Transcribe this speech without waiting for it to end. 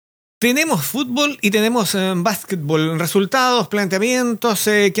Tenemos fútbol y tenemos básquetbol, resultados, planteamientos,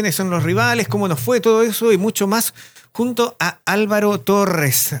 quiénes son los rivales, cómo nos fue, todo eso y mucho más junto a Alvaro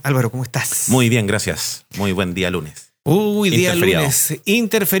Torres. Álvaro, ¿cómo estás? Muy bien, gracias. Muy buen día lunes. Día lunes.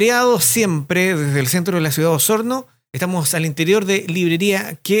 Interferiado siempre desde el centro de la ciudad de Osorno. Estamos al interior de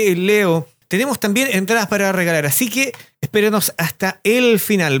Librería Que Leo. Tenemos también entradas para regalar, así que espérenos hasta el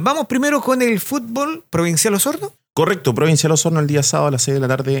final. Vamos primero con el fútbol Provincial Osorno. Correcto, Provincial Osorno el día sábado a las 6 de la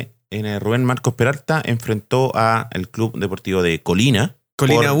tarde en el Rubén Marcos Peralta enfrentó a el Club Deportivo de Colina.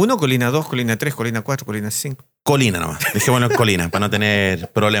 Colina 1, Colina 2, Colina 3, Colina 4, Colina 5. Colina nomás, dejémoslo en Colina para no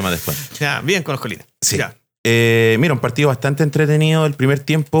tener problemas después. Ya, bien con los Colinas. Sí. Ya. Mira, un partido bastante entretenido. El primer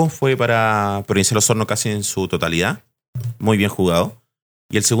tiempo fue para Provincial Osorno casi en su totalidad. Muy bien jugado.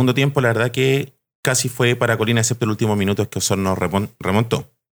 Y el segundo tiempo, la verdad que casi fue para Colina, excepto el último minuto, es que Osorno remontó.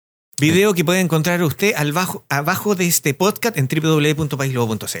 Video que puede encontrar usted abajo de este podcast en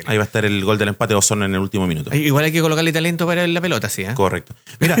www.paislobo.cl. Ahí va a estar el gol del empate de Osorno en el último minuto. Igual hay que colocarle talento para la pelota, sí. Correcto.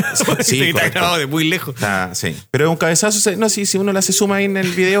 Mira, sí, está grabado de muy lejos. Sí. Pero es un cabezazo. No, si uno le hace suma ahí en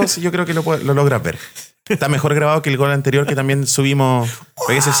el video, yo creo que lo logra ver. Está mejor grabado que el gol anterior que también subimos.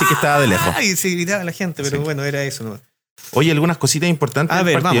 Porque ese sí que estaba de lejos. Ay, se gritaba la gente, pero sí. Bueno, era eso, ¿no? Oye, algunas cositas importantes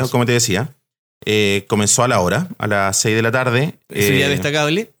del partido, vamos. Como te decía. Comenzó a la hora, a las 6 de la tarde. Eso ya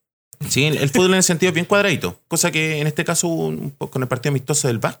destacable. Sí, el fútbol en el sentido bien cuadradito. Cosa que en este caso con el partido amistoso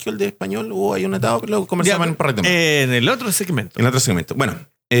del Básquetbol de Español hubo ahí un atado, pero luego conversamos en un par de temas. En el otro segmento. En el otro segmento. Bueno,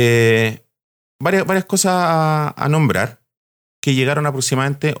 varias cosas a nombrar. Que llegaron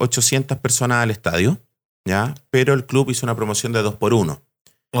aproximadamente 800 personas al estadio, ¿ya? Pero el club hizo una promoción de 2x1.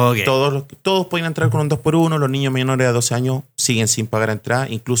 Okay. Todos pueden entrar con un 2x1. Los niños menores de 12 años siguen sin pagar entrada.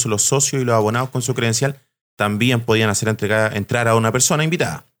 Incluso los socios y los abonados con su credencial también podían hacer entrar a una persona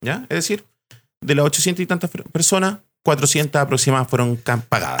invitada, ¿ya? Es decir, de las 800 y tantas personas, 400 aproximadas fueron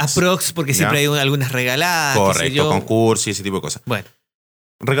pagadas. Aprox, porque siempre hay algunas regaladas. Correcto, concursos y ese tipo de cosas. Bueno.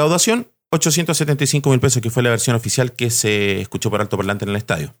 Recaudación, 875.000 pesos, que fue la versión oficial que se escuchó por altoparlante en el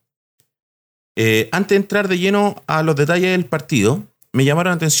estadio. Antes de entrar de lleno a los detalles del partido, me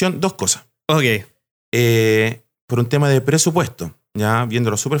llamaron la atención dos cosas. Ok. Por un tema de presupuesto, ya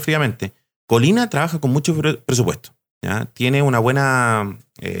viéndolo súper fríamente. Colina trabaja con mucho presupuesto, ¿ya? Tiene una buena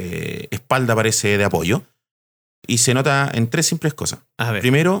espalda, parece, de apoyo. Y se nota en tres simples cosas. A ver.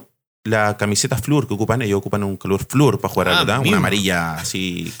 Primero, la camiseta flúor que ocupan. Ellos ocupan un color flúor para jugar a la pelota. Una amarilla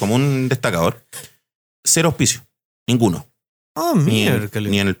así, como un destacador. Cero auspicio. Ninguno. Oh, ni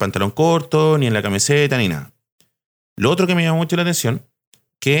en el pantalón corto, ni en la camiseta, ni nada. Lo otro que me llamó mucho la atención,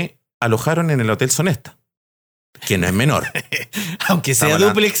 que alojaron en el Hotel Sonesta. Que no es menor. Aunque sea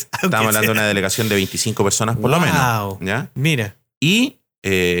duplex. Estamos hablando de una delegación de 25 personas por lo menos. ¿Ya? Mira. Y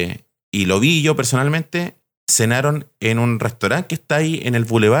lo vi yo personalmente, cenaron en un restaurante que está ahí en el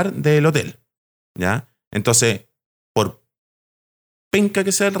boulevard del hotel. ¿Ya? Entonces, por penca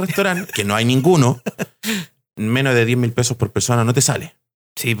que sea el restaurante, que no hay ninguno, menos de 10.000 pesos por persona no te sale.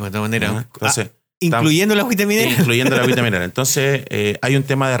 Sí, pues de todas maneras. Entonces... Incluyendo la agüita minera. Incluyendo la agüita minera. Entonces, hay un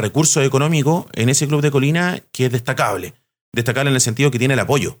tema de recursos económicos en ese club de Colina que es destacable. Destacable en el sentido que tiene el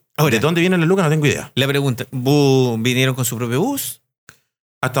apoyo. Ahora, ¿de dónde vienen las lucas? No tengo idea. La pregunta, ¿vinieron con su propio bus?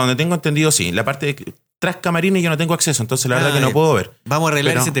 Hasta donde tengo entendido, sí. La parte de tras camarines yo no tengo acceso, entonces la verdad que no puedo ver. Vamos a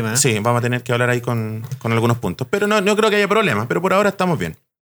arreglar ese tema. Sí, vamos a tener que hablar ahí con algunos puntos. Pero no creo que haya problema. Pero por ahora estamos bien.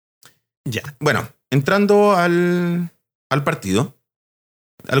 Ya. Bueno, entrando al partido,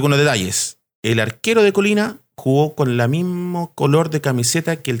 algunos detalles. El arquero de Colina jugó con el mismo color de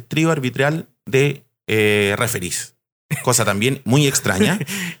camiseta que el trío arbitral de referees. Cosa también muy extraña.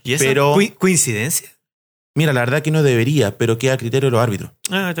 ¿Y eso? Pero, ¿Coincidencia? Mira, la verdad que no debería, pero queda a criterio de los árbitros.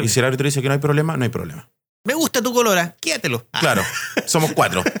 Y si el árbitro dice que no hay problema, no hay problema. Me gusta tu color, quédatelo. Claro, somos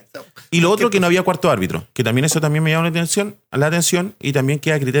 4. Y lo otro que no había cuarto árbitro, que también eso también me llama la atención y también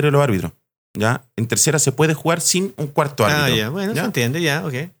queda a criterio de los árbitros. ¿Ya? En tercera se puede jugar sin un cuarto árbitro. Ya, bueno, ¿ya? Se entiende, ya,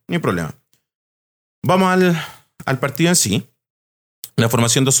 ok. No hay problema. Vamos al partido en sí. La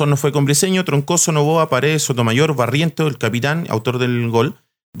formación de Osorno fue con Briceño, Troncoso, Novoa, Paredes, Sotomayor, Barriento, el capitán, autor del gol,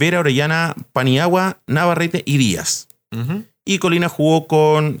 Vera, Orellana, Paniagua, Navarrete y Díaz. Uh-huh. Y Colina jugó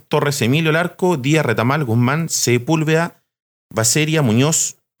con Torres, Emilio, Larco, Díaz, Retamal, Guzmán, Sepúlveda, Baseria,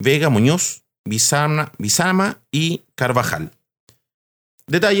 Muñoz, Vega, Muñoz, Bizama y Carvajal.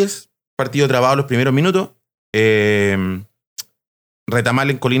 Detalles. Partido trabado los primeros minutos. Retamal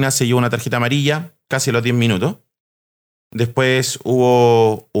en Colina se llevó una tarjeta amarilla casi a los 10 minutos. Después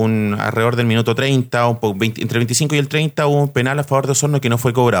hubo alrededor del minuto 30, entre 25 y el 30, hubo un penal a favor de Osorno que no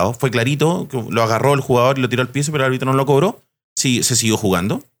fue cobrado. Fue clarito, lo agarró el jugador y lo tiró al piso, pero el árbitro no lo cobró. Sí, se siguió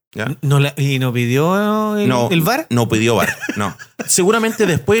jugando. ¿Ya? ¿Y no pidió el VAR? No pidió VAR, no. Seguramente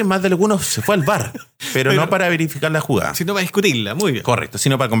después más de algunos se fue al VAR, pero no para verificar la jugada. Sino para discutirla, muy bien. Correcto,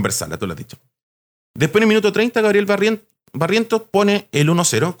 sino para conversarla, tú lo has dicho. Después en el minuto 30, Gabriel Barrientos pone el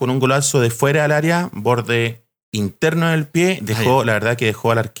 1-0 con un golazo de fuera del área, borde interno del pie. La verdad que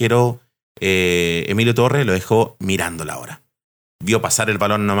dejó al arquero Emilio Torres, lo dejó mirando la hora. Vio pasar el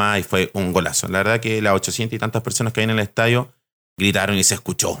balón nomás y fue un golazo. La verdad que las 800 y tantas personas que hay en el estadio gritaron y se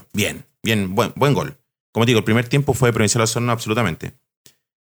escuchó. Bien, buen gol. Como te digo, el primer tiempo fue de Provincial Osorno absolutamente.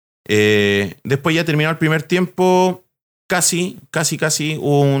 Después ya terminó el primer tiempo, casi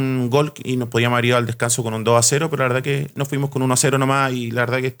hubo un gol y nos podíamos haber ido al descanso con un 2-0, pero la verdad que nos fuimos con 1-0 nomás y la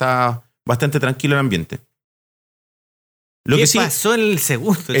verdad que está bastante tranquilo el ambiente. ¿Qué pasó en el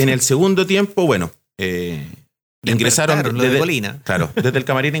segundo? En el segundo tiempo, bueno, ingresaron desde Colina. Claro, desde el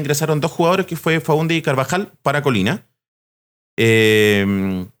camarín ingresaron 2 jugadores que fue Faúndez y Carvajal para Colina.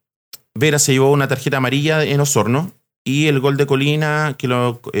 Vera se llevó una tarjeta amarilla en Osorno y el gol de Colina que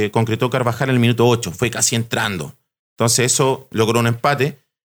lo concretó Carvajal en el minuto 8, fue casi entrando. Entonces eso logró un empate.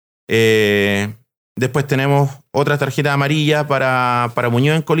 Después tenemos otra tarjeta amarilla para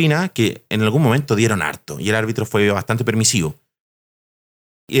Muñoz en Colina, que en algún momento dieron harto y el árbitro fue bastante permisivo.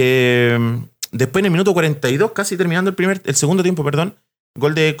 Después en el minuto 42, casi terminando el segundo tiempo,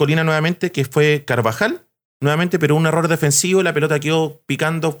 gol de Colina nuevamente, que fue Carvajal, nuevamente, pero un error defensivo, la pelota quedó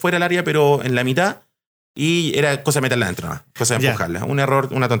picando fuera del área, pero en la mitad, y era cosa de meterla adentro, ¿no? Cosa de empujarla, un error,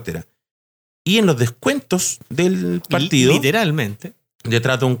 una tontera. Y en los descuentos del partido, literalmente,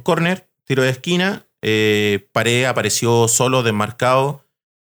 detrás de un córner, tiro de esquina, Paredes apareció solo, desmarcado,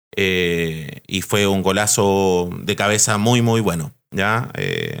 y fue un golazo de cabeza muy, muy bueno. ¿Ya?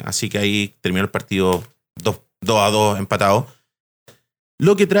 Así que ahí terminó el partido 2-2 empatado.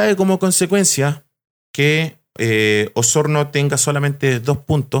 Lo que trae como consecuencia que Osorno tenga solamente 2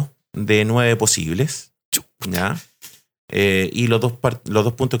 puntos de 9 posibles. ¿Ya? Y los dos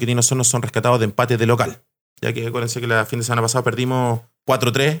puntos que tiene Osorno son rescatados de empate de local. Ya que acuérdense que la fin de semana pasada perdimos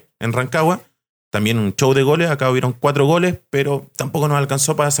 4-3 en Rancagua. También un show de goles. Acá hubieron 4 goles, pero tampoco nos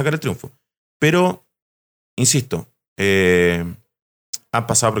alcanzó para sacar el triunfo. Pero, insisto, han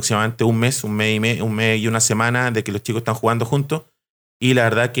pasado aproximadamente un mes y una semana de que los chicos están jugando juntos y la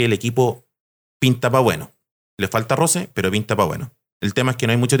verdad que el equipo pinta para bueno. Le falta roce, pero pinta para bueno. El tema es que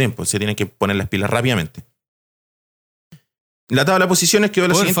no hay mucho tiempo, se tienen que poner las pilas rápidamente. La tabla de posiciones quedó de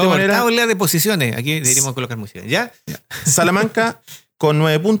la siguiente manera. Tabla de posiciones, aquí deberíamos colocar música. ¿Ya? Salamanca con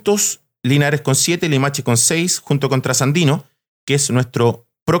 9 puntos, Linares con 7, Limache con 6, junto con Trasandino, que es nuestro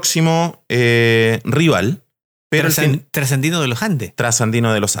próximo rival. Pero Trasandino de los Andes.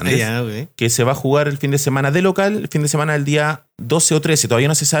 Trasandino de los Andes. Okay. Que se va a jugar el fin de semana de local, el fin de semana del día 12 o 13. Todavía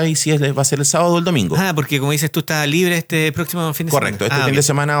no se sabe si va a ser el sábado o el domingo. Porque como dices tú, está libre este próximo fin de semana. Correcto, este fin de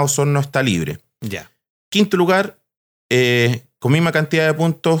semana Osorno está libre. Ya. Quinto lugar, con misma cantidad de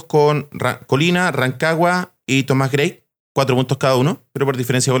puntos con Colina, Rancagua y Tomás Grey. 4 puntos cada uno, pero por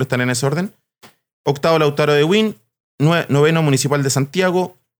diferencia de goles están en ese orden. Octavo, Lautaro de Win. Noveno, Municipal de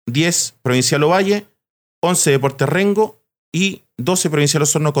Santiago. 10, Provincial Ovalle. 11 Deportes Rengo y 12 Provincial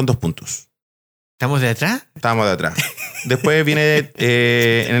Osorno con 2 puntos. ¿Estamos de atrás? Estamos de atrás. Después viene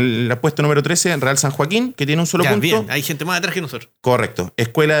en el puesto número 13 Real San Joaquín, que tiene un solo punto. Bien, hay gente más atrás que nosotros. Correcto.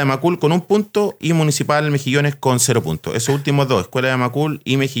 Escuela de Macul con 1 punto y Municipal Mejillones con 0 puntos. Esos últimos 2, Escuela de Macul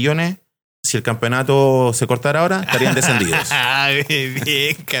y Mejillones, si el campeonato se cortara ahora, estarían descendidos.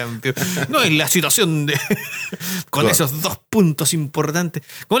 Bien, campeón. No, en la situación con esos 2 puntos importantes.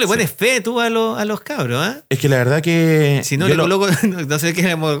 ¿Cómo le pones fe tú a los cabros? Es que la verdad que... Si no le coloco, no sé qué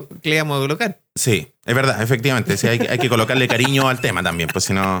le vamos a colocar. Sí, es verdad, efectivamente. Sí, hay que colocarle cariño al tema también, pues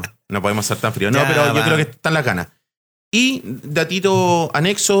si no podemos ser tan fríos. No, pero yo creo que están las ganas. Y datito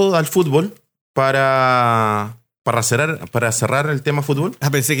anexo al fútbol para cerrar el tema fútbol.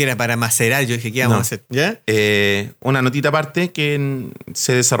 Pensé que era para macerar. Yo dije, ¿qué vamos a hacer? ¿Ya? Una notita aparte, que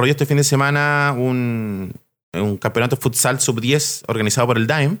se desarrolló este fin de semana un campeonato futsal sub-10 organizado por el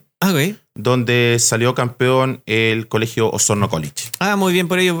DAEM, donde salió campeón el colegio Osorno College. Muy bien,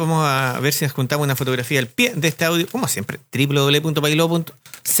 por ello vamos a ver si nos juntamos una fotografía al pie de este audio, como siempre, www.pailo.cl.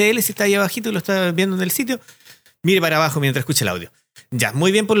 Si está ahí abajito y lo está viendo en el sitio, mire para abajo mientras escucha el audio. Ya,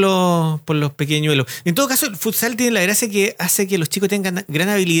 muy bien por los pequeñuelos. En todo caso, el futsal tiene la gracia que hace que los chicos tengan gran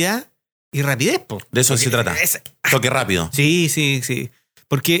habilidad y rapidez. De eso se trata. Toque rápido. Sí.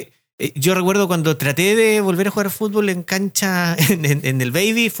 Porque yo recuerdo cuando traté de volver a jugar fútbol en cancha, en el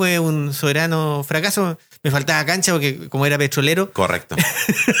Baby, fue un soberano fracaso. Me faltaba cancha porque como era petrolero. Correcto.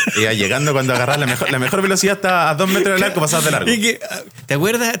 Iba llegando cuando agarras la mejor velocidad hasta a 2 metros del arco, pasabas de largo. ¿Te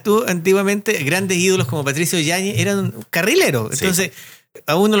acuerdas tú antiguamente? Grandes ídolos como Patricio Yáñez eran carrileros. Sí. Entonces,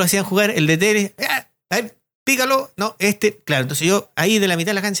 a uno lo hacían jugar el de tele, a ver, pícalo, no, claro, entonces yo ahí de la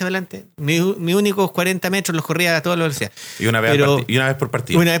mitad de la cancha adelante, mis únicos 40 metros los corría a todos los velocidades. Y una vez por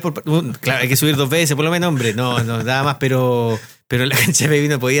partido. Claro, hay que subir 2 veces por lo menos, hombre, no, nada más, pero en la cancha de baby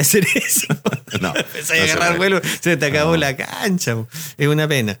no podía hacer eso. No. Empecé a agarrar vuelo, se te acabó la cancha, es una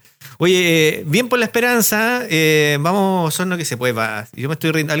pena. Oye, bien por la esperanza, vamos, Osorno, que se puede. Yo me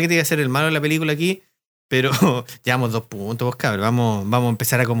estoy riendo, alguien tiene que hacer el malo de la película aquí, pero llevamos 2 puntos, vos cabrón, vamos a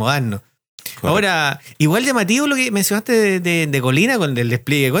empezar a acomodarnos. Correcto. Ahora, igual llamativo lo que mencionaste de Colina con el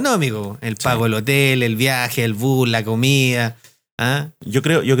despliegue económico, el pago del hotel, el viaje, el bus, la comida. ¿Ah? Yo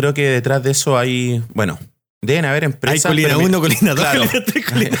creo que detrás de eso hay, bueno, deben haber empresas. Hay Colina 1, Colina 2, claro. Colina 3,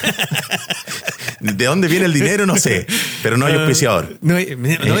 Colina. ¿De dónde viene el dinero? No sé, pero no hay auspiciador. No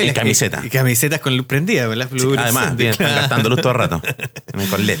hay camiseta. Camisetas con luz prendida, ¿verdad? Sí, además, están gastando luz todo el rato.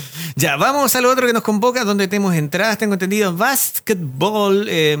 Con LED. Ya, vamos a lo otro que nos convoca, donde tenemos entradas, tengo entendido, Básquetbol,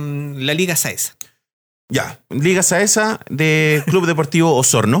 la Liga Saesa. Ya, Liga Saesa de Club Deportivo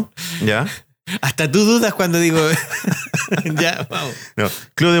Osorno. Ya. Hasta tú dudas cuando digo. Ya, vamos. No,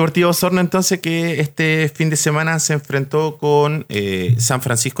 Club Deportivo Osorno, entonces, que este fin de semana se enfrentó con San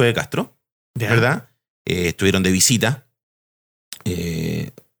Francisco de Castro. Ya. ¿Verdad? Estuvieron de visita.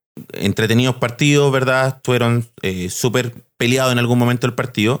 Entretenidos partidos, ¿verdad? Estuvieron súper peleados en algún momento el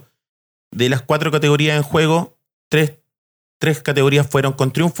partido. De las 4 categorías en juego, 3 categorías fueron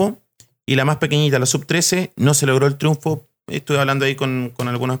con triunfo. Y la más pequeñita, la sub-13, no se logró el triunfo. Estuve hablando ahí con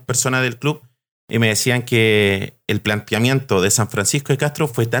algunas personas del club y me decían que el planteamiento de San Francisco de Castro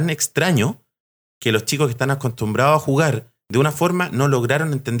fue tan extraño que los chicos que están acostumbrados a jugar de una forma no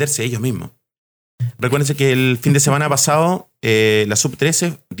lograron entenderse ellos mismos. Recuérdense que el fin de semana pasado la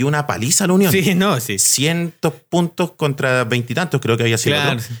sub-13 dio una paliza a la Unión. Sí, no, sí. 100 puntos contra 20 y tantos, creo que había sido.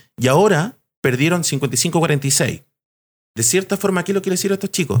 Claro. Y ahora perdieron 55-46. De cierta forma, ¿qué es lo que quiere decir a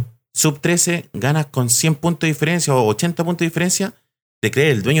estos chicos? Sub-13 ganas con 100 puntos de diferencia o 80 puntos de diferencia, te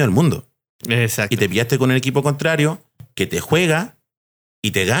crees el dueño del mundo. Exacto. Y te pillaste con el equipo contrario que te juega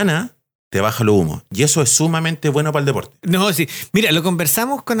y te gana, te baja los humos. Y eso es sumamente bueno para el deporte. No, sí. Mira, lo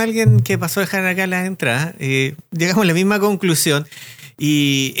conversamos con alguien que pasó a dejar acá las entradas. Llegamos a la misma conclusión.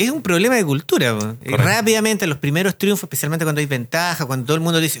 Y es un problema de cultura. Rápidamente, los primeros triunfos, especialmente cuando hay ventaja, cuando todo el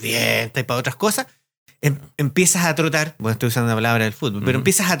mundo dice, bien, está para otras cosas, empiezas a trotar, bueno, estoy usando una palabra del fútbol, pero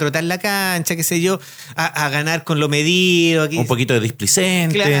empiezas a trotar la cancha, qué sé yo, a ganar con lo medido. Aquí. Un poquito de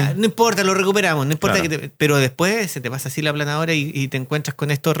displicente. Claro, no importa, lo recuperamos, no importa, claro. Pero después se te pasa así la planadora y te encuentras con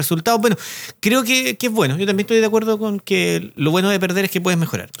estos resultados. Bueno, creo que es bueno. Yo también estoy de acuerdo con que lo bueno de perder es que puedes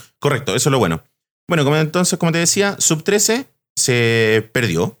mejorar. Correcto, eso es lo bueno. Bueno, entonces, como te decía, sub-13 se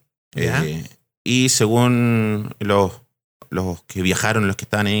perdió. Y según los que viajaron, los que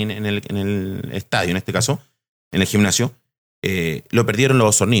estaban ahí en el estadio, en este caso, en el gimnasio, lo perdieron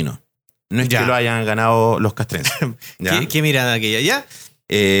los osorninos. No es que lo hayan ganado los castrenses. ¿Qué mirada aquella? ¿Ya?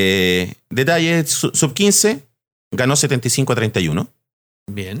 Detalle, sub-15 ganó 75-31.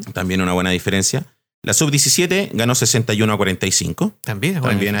 Bien. También una buena diferencia. La sub-17 ganó 61-45.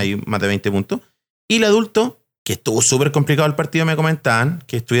 También hay más de 20 puntos. Y el adulto, que estuvo súper complicado el partido, me comentaban,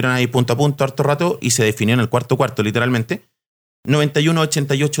 que estuvieron ahí punto a punto harto rato y se definió en el cuarto, literalmente.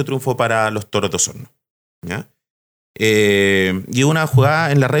 91-88 triunfo para los Toros de Osorno. ¿Ya? Y una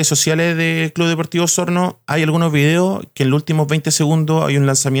jugada en las redes sociales del Club Deportivo Osorno. Hay algunos videos que en los últimos 20 segundos hay un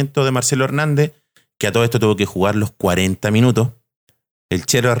lanzamiento de Marcelo Hernández, que a todo esto tuvo que jugar los 40 minutos. El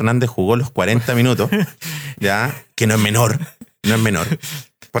Chero Hernández jugó los 40 minutos, ¿ya? Que no es menor.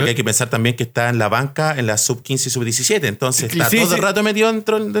 Porque hay que pensar también que está en la banca en la sub-15 y sub-17. Entonces está todo el rato metido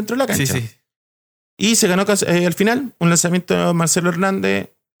dentro de la cancha. Sí. Y se ganó al final un lanzamiento de Marcelo Hernández.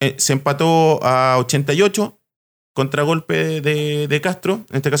 Se empató a 88. Contragolpe de Castro,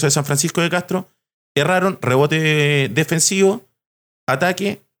 en este caso de San Francisco de Castro. Erraron, rebote defensivo,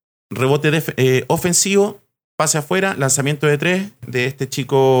 ataque, rebote ofensivo, pase afuera, lanzamiento de 3 de este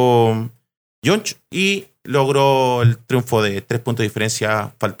chico Jonch y logró el triunfo de 3 puntos de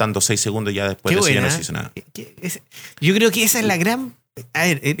diferencia faltando 6 segundos ya después de eso ya no se hizo nada. Yo creo que esa es la gran... A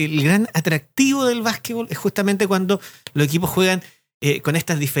ver, el gran atractivo del básquetbol es justamente cuando los equipos juegan con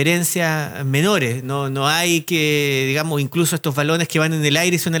estas diferencias menores. No hay que, digamos, incluso estos balones que van en el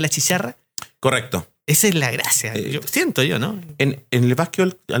aire y suenan la chicharra. Correcto. Esa es la gracia. Siento yo, ¿no? En el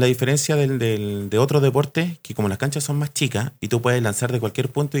básquetbol, a la diferencia de otros deportes, que como las canchas son más chicas y tú puedes lanzar de cualquier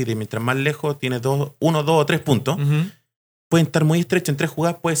punto y mientras más lejos tienes 1, 2 o 3 puntos, pueden estar muy estrechos. En 3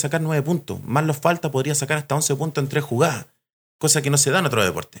 jugadas puedes sacar 9 puntos. Más los falta, podría sacar hasta 11 puntos en 3 jugadas. Cosa que no se da en otro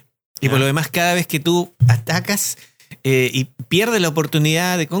deporte. Y por lo demás, cada vez que tú atacas y pierdes la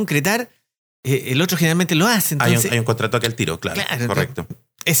oportunidad de concretar, el otro generalmente lo hace. Entonces, hay un contrato que al tiro, claro correcto.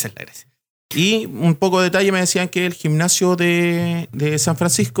 Esa es la gracia. Y un poco de detalle, me decían que el gimnasio de San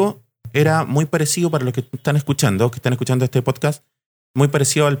Francisco era muy parecido, para los que están escuchando este podcast, muy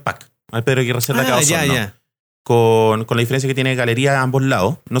parecido al PAC, al Pedro Aguirre Cerda acá de Osorno. Ya. Con la diferencia que tiene galería a ambos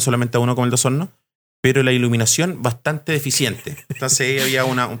lados, no solamente a uno como el de Osorno, pero la iluminación bastante deficiente. Entonces ahí había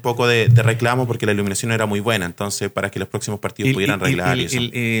un poco de reclamo porque la iluminación no era muy buena, entonces para que los próximos partidos pudieran arreglar eso.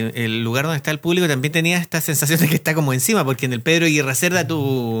 El lugar donde está el público también tenía esta sensación de que está como encima, porque en el Pedro Aguirre Cerda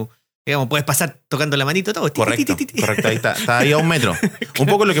tú, digamos, puedes pasar tocando la manito todo. Correcto, ahí está ahí a 1 metro. Un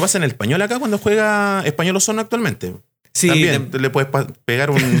poco lo que pasa en el Español acá cuando juega Español Osorno actualmente. Sí, también le puedes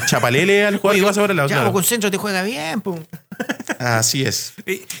pegar un chapalele al jugador que pasa por el lado. Ya, claro. Con centro te juega bien. Pum. Así es.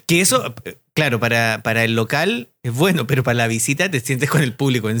 Que eso, claro, para el local es bueno, pero para la visita te sientes con el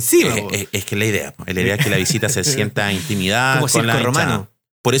público encima. Es que la idea es que la visita se sienta intimidad como con la romano.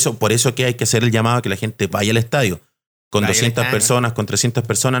 Por eso que hay que hacer el llamado a que la gente vaya al estadio. Con 200 personas, con 300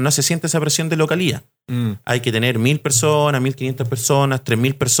 personas, no se siente esa presión de localía. Hay que tener 1.000 personas, 1.500 personas,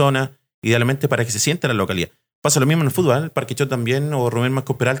 3.000 personas, idealmente para que se sienta la localía. Pasa lo mismo en el fútbol, el Parque Chot también, o Rubén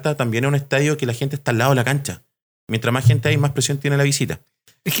Mascos Peralta, también es un estadio que la gente está al lado de la cancha. Mientras más gente hay, más presión tiene la visita.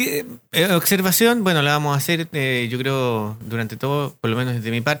 Es que, observación, bueno, la vamos a hacer, yo creo, durante todo, por lo menos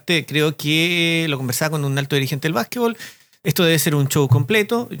desde mi parte, creo que lo conversaba con un alto dirigente del básquetbol. Esto debe ser un show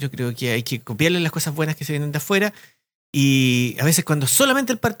completo. Yo creo que hay que copiarle las cosas buenas que se vienen de afuera. Y a veces cuando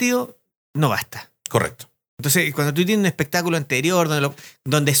solamente el partido, no basta. Correcto. Entonces, cuando tú tienes un espectáculo anterior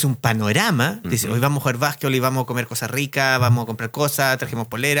donde es un panorama, dices, hoy vamos a jugar básquetbol y vamos a comer cosas ricas, vamos a comprar cosas, trajimos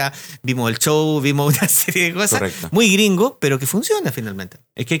polera, vimos el show, vimos una serie de cosas. Correcto. Muy gringo, pero que funciona finalmente.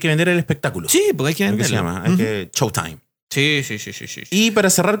 Es que hay que vender el espectáculo. Sí, porque hay que venderlo. Se llama, hay que showtime. Sí. Y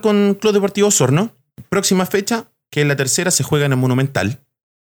para cerrar con Club Deportivo Osorno, próxima fecha, que es la tercera, se juega en el Monumental.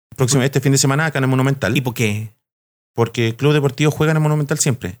 Este fin de semana acá en el Monumental. ¿Y por qué? Porque el Club Deportivo juega en el Monumental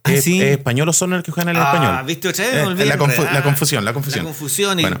siempre. ¿Sí? Es Español Osorno el que juega en el Español. ¿Viste otra vez? La confusión. La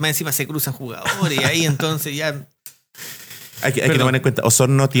confusión y más encima se cruzan jugadores y ahí entonces ya... Hay que tomar en cuenta,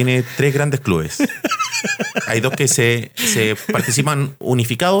 Osorno tiene 3 grandes clubes. Hay 2 que se participan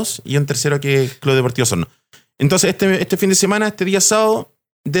unificados y un tercero que es Club Deportivo Osorno. Entonces este fin de semana, este día sábado,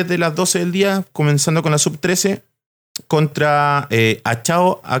 desde las 12 del día, comenzando con la sub-13, contra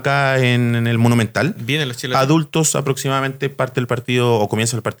Achao acá en el Monumental. Vienen los chilenos. Adultos aproximadamente parte el partido o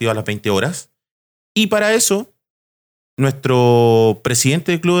comienza el partido a las 20 horas. Y para eso, nuestro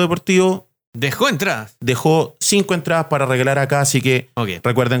presidente del Club Deportivo dejó 5 entradas para regalar acá, así que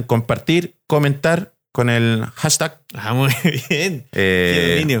recuerden compartir, comentar con el hashtag. Muy bien.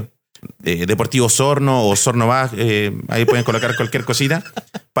 Deportivo Osorno o Osorno Baj, ahí pueden colocar cualquier cosita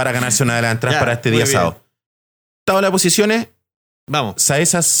para ganarse una de las entradas para este día sábado. Tabla de posiciones. Vamos.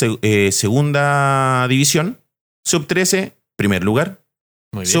 Saesa, segunda división. Sub-13, primer lugar.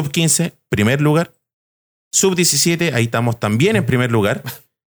 Sub-15, primer lugar. Sub-17, ahí estamos también en primer lugar.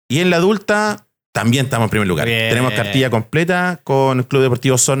 Y en la adulta, también estamos en primer lugar. Bien. Tenemos cartilla completa con el Club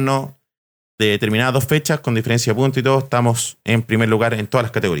Deportivo Osorno de determinadas 2 fechas, con diferencia de puntos y todo. Estamos en primer lugar en todas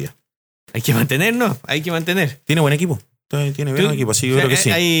las categorías. Hay que mantenernos, hay que mantener. Tiene buen equipo. Tiene buen equipo, sí, yo creo que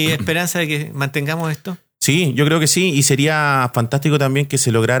sí. ¿Hay esperanza de que mantengamos esto? Sí, yo creo que sí, y sería fantástico también que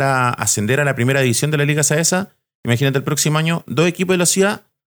se lograra ascender a la primera división de la Liga Saesa. Imagínate el próximo año, 2 equipos de la ciudad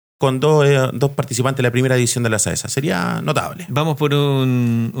con 2 participantes de la primera división de la Saesa. Sería notable. Vamos por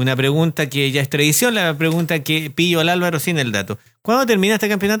una pregunta que ya es tradición, la pregunta que pillo al Álvaro sin el dato. ¿Cuándo termina este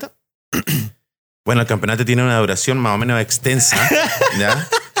campeonato? Bueno, el campeonato tiene una duración más o menos extensa, ¿ya?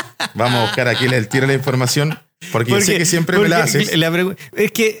 Vamos a buscar aquí el tiro de la información. Porque yo sé que siempre me la haces.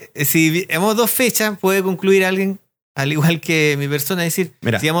 Es que si hemos 2 fechas, puede concluir alguien, al igual que mi persona, decir,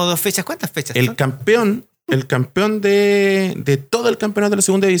 mira, si hemos 2 fechas, ¿cuántas fechas son? El campeón de todo el campeonato de la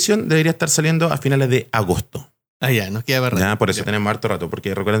segunda división debería estar saliendo a finales de agosto. Ya, nos queda barato. Ya, por eso tenemos harto rato,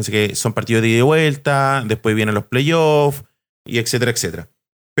 porque recuérdense que son partidos de ida y vuelta, después vienen los playoffs, y etcétera.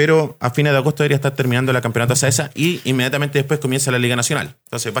 Pero a fines de agosto debería estar terminando la campeonato Saesa y inmediatamente después comienza la Liga Nacional.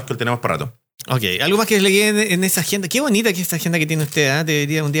 Entonces, básquetbol tenemos para rato. Ok, algo más que le quede en esa agenda. Qué bonita que es esta agenda que tiene usted, ¿eh?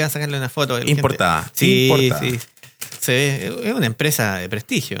 Debería un día sacarle una foto. Importada. Sí. Se ve, es una empresa de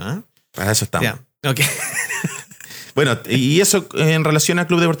prestigio, ¿eh? Para eso estamos. Ya, ok. Bueno, y eso en relación al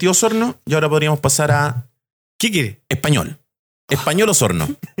Club Deportivo Osorno. Y ahora podríamos pasar a... ¿Qué quiere? Español Osorno.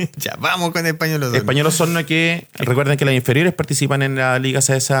 Ya, vamos con Español Osorno. Español Osorno, que recuerden que las inferiores participan en la Liga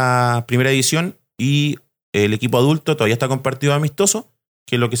Saesa primera división y el equipo adulto todavía está con partido amistoso,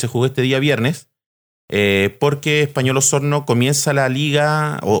 que es lo que se jugó este día viernes, porque Español Osorno comienza la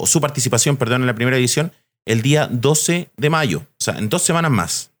liga, o su participación, perdón, en la primera división, el día 12 de mayo, o sea, en 2 semanas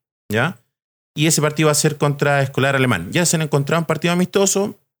más, ¿ya? Y ese partido va a ser contra Escolar Alemán. Ya se han encontrado en partido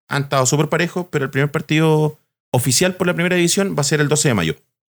amistoso, han estado súper parejos, pero el primer partido oficial por la primera división va a ser el 12 de mayo.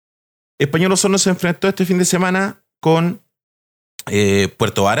 Español Osorno se enfrentó este fin de semana con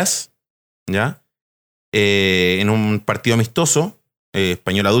Puerto Varas, ¿ya? En un partido amistoso,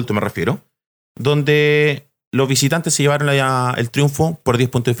 español adulto me refiero, donde los visitantes se llevaron el triunfo por 10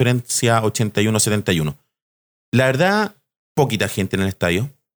 puntos de diferencia, 81-71. La verdad, poquita gente en el estadio,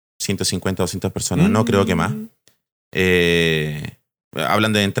 150 o 200 personas, no creo que más.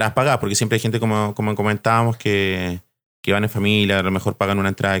 Hablan de entradas pagadas, porque siempre hay gente, como comentábamos, que van en familia, a lo mejor pagan una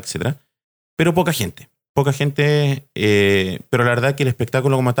entrada, etc. Pero poca gente, pero la verdad que el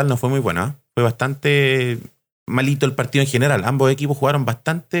espectáculo como tal no fue muy bueno, ¿eh? Fue bastante malito el partido en general. Ambos equipos jugaron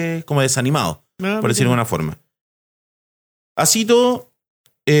bastante como desanimados, por decirlo de alguna forma. Así todo,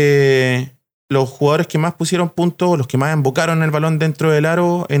 los jugadores que más pusieron puntos, los que más embocaron el balón dentro del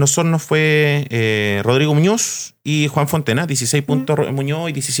aro en Osorno fue Rodrigo Muñoz y Juan Fontena, 16 puntos Muñoz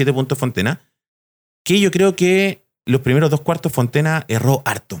y 17 puntos Fontena, que yo creo que los primeros 2 cuartos Fontena erró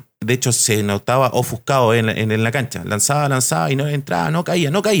harto. De hecho, se notaba ofuscado en la cancha. Lanzaba y no entraba, no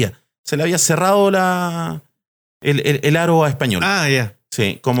caía. Se le había cerrado el aro a Español. Ah, ya. Yeah.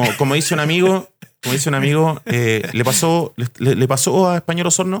 Sí, como dice un amigo, le pasó a Español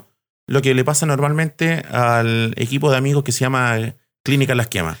Osorno lo que le pasa normalmente al equipo de amigos que se llama Clínica Las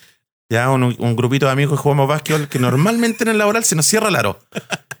Quemas. Ya un grupito de amigos que jugamos básquetbol que normalmente en el laboral se nos cierra el aro.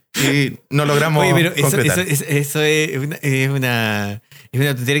 Y no logramos concretar. Eso es una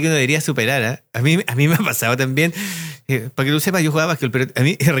tontería que uno debería superar, ¿eh? A mí me ha pasado también. Para que tú sepas, yo jugaba básquetbol, pero a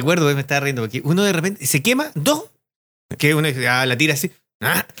mí recuerdo que me estaba riendo porque uno de repente se quema, que uno la tira así,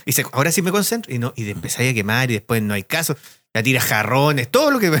 y ahora sí me concentro, y empezáis a quemar y después no hay caso. La tira jarrones,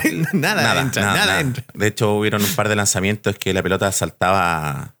 todo lo que... Nada entra. De hecho, hubieron un par de lanzamientos que la pelota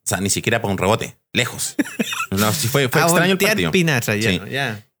saltaba, o sea, ni siquiera para un rebote, lejos. No, sí fue extraño el partido. Pinatra, ya, sí. ¿no?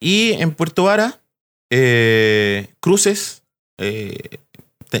 Ya. Y en Puerto Vara, Cruces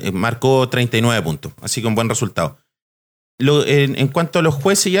marcó 39 puntos, así que un buen resultado. En cuanto a los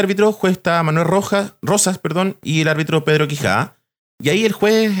jueces y árbitros, juez está Manuel Rosas, y el árbitro Pedro Quijada. Y ahí el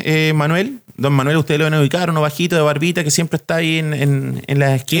juez don Manuel, ustedes lo van a ubicar, uno bajito de barbita que siempre está ahí en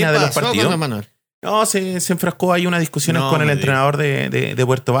la esquina de los partidos. No, se enfrascó ahí unas discusiones con el entrenador de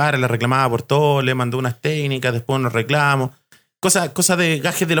Puerto Vara, le reclamaba por todo, le mandó unas técnicas, después unos reclamos. Cosas de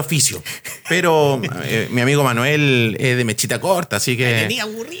gajes del oficio. Pero mi amigo Manuel es de mechita corta, así que... Me tenía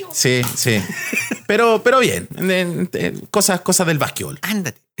aburrido. Sí. Pero bien. Cosas del básquetbol.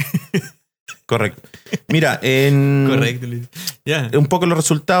 Ándate. Correcto. Mira, Correcto. Yeah. Un poco los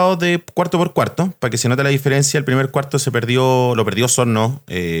resultados de cuarto por cuarto, para que se note la diferencia. El primer cuarto lo perdió Osorno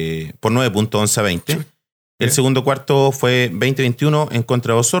por 9 puntos, 11-20. El segundo cuarto fue 20-21 en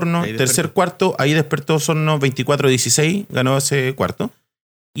contra de Osorno. Tercer cuarto, ahí despertó Osorno 24-16, ganó ese cuarto.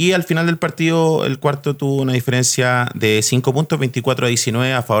 Y al final del partido, el cuarto tuvo una diferencia de 5 puntos,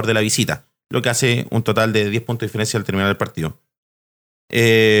 24-19 a favor de la visita, lo que hace un total de 10 puntos de diferencia al terminar el partido.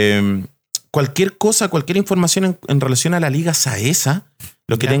 Cualquier información en relación a la Liga Saesa,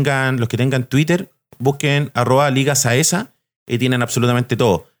 los que tengan Twitter, busquen @Liga Saesa y tienen absolutamente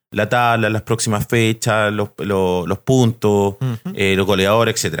todo. La tabla, las próximas fechas, los puntos, los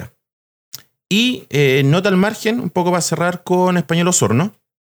goleadores, etc. Y nota al margen, un poco para cerrar con Español Osorno.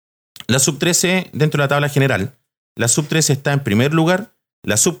 La sub-13 dentro de la tabla general. La sub-13 está en primer lugar,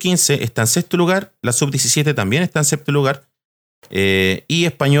 la sub-15 está en sexto lugar, la sub-17 también está en séptimo lugar, y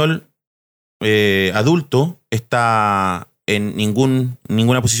Español adulto está en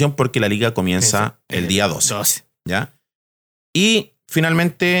ninguna posición porque la liga comienza el día 12. ¿Ya? Y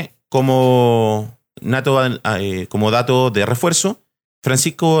finalmente, como dato de refuerzo,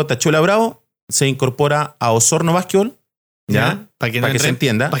 Francisco Tachuela Bravo se incorpora a Osorno Básquetbol, ¿ya? Para que se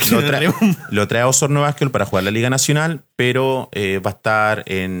entienda. Lo trae a Osorno Básquetbol para jugar la Liga Nacional, pero va a estar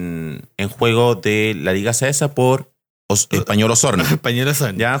en juego de la Liga Saesa por Español Osorno.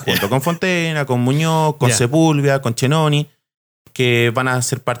 Ya, junto con Fontena, con Muñoz, con Sepúlveda, con Chenoni, que van a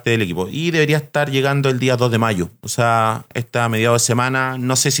ser parte del equipo. Y debería estar llegando el día 2 de mayo. O sea, está a mediados de semana.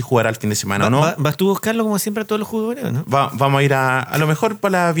 No sé si jugará el fin de semana o no. ¿Vas tú a buscarlo como siempre a todos los jugadores, no? Vamos a ir a lo mejor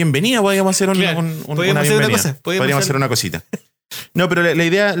para la bienvenida. Podríamos hacer una bienvenida. Podríamos hacer una cosita. No, pero la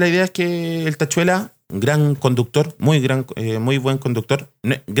idea es que el Tachuela, gran conductor, muy buen conductor,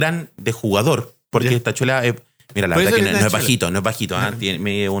 gran de jugador, porque el Tachuela es... Mira, la verdad que no es bajito.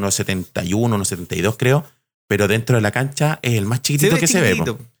 Tiene unos 71, unos 72 creo, pero dentro de la cancha es el más chiquitito que se ve.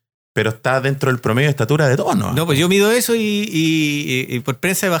 Pero está dentro del promedio de estatura de todos, ¿no? No, pues yo mido eso y por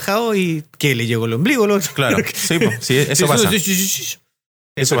prensa he bajado y que le llegó el ombligo. Claro, sí, eso pasa.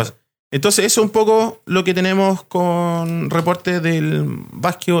 Eso pasa. Entonces, eso es un poco lo que tenemos con reporte del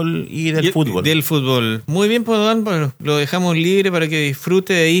básquetbol y del fútbol. Del fútbol. Muy bien, pues, Don, bueno, lo dejamos libre para que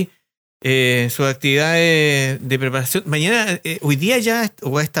disfrute de ahí sus actividades de preparación. Mañana, hoy día ya,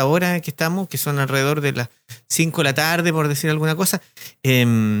 o a esta hora que estamos, que son alrededor de las 5 de la tarde, por decir alguna cosa,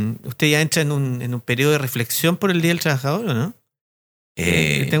 usted ya entra en un periodo de reflexión por el Día del Trabajador, ¿o no?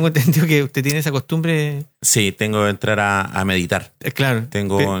 Tengo entendido que usted tiene esa costumbre. Sí, tengo que entrar a meditar. Claro.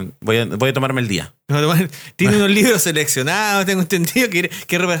 Voy a tomarme el día. Tiene unos libros seleccionados, tengo entendido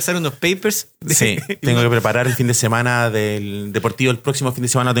que repasar unos papers. Sí, tengo que preparar el fin de semana del deportivo. El próximo fin de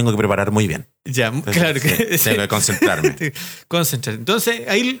semana lo tengo que preparar muy bien. Ya, entonces, claro. Sí, tengo que concentrarme. Concentrar. Entonces,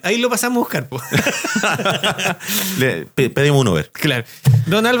 ahí lo pasamos a buscar. Pedimos un Uber. Claro.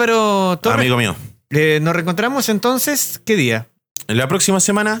 Don Álvaro Torres. Amigo mío. Nos reencontramos entonces, ¿qué día? La próxima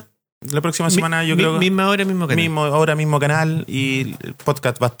semana yo creo que... Misma hora, mismo canal. Mismo canal, y el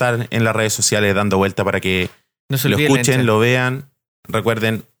podcast va a estar en las redes sociales dando vuelta para que no se lo olviden, escuchen, lo vean.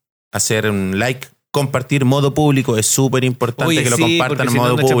 Recuerden hacer un like, compartir modo público. Es súper importante que lo compartan en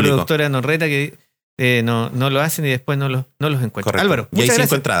modo público. Nuestra productora nos reta que no lo hacen y después no los encuentran. Correcto. Álvaro, y hay 5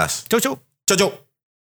 gracias. entradas. Chau. Chau.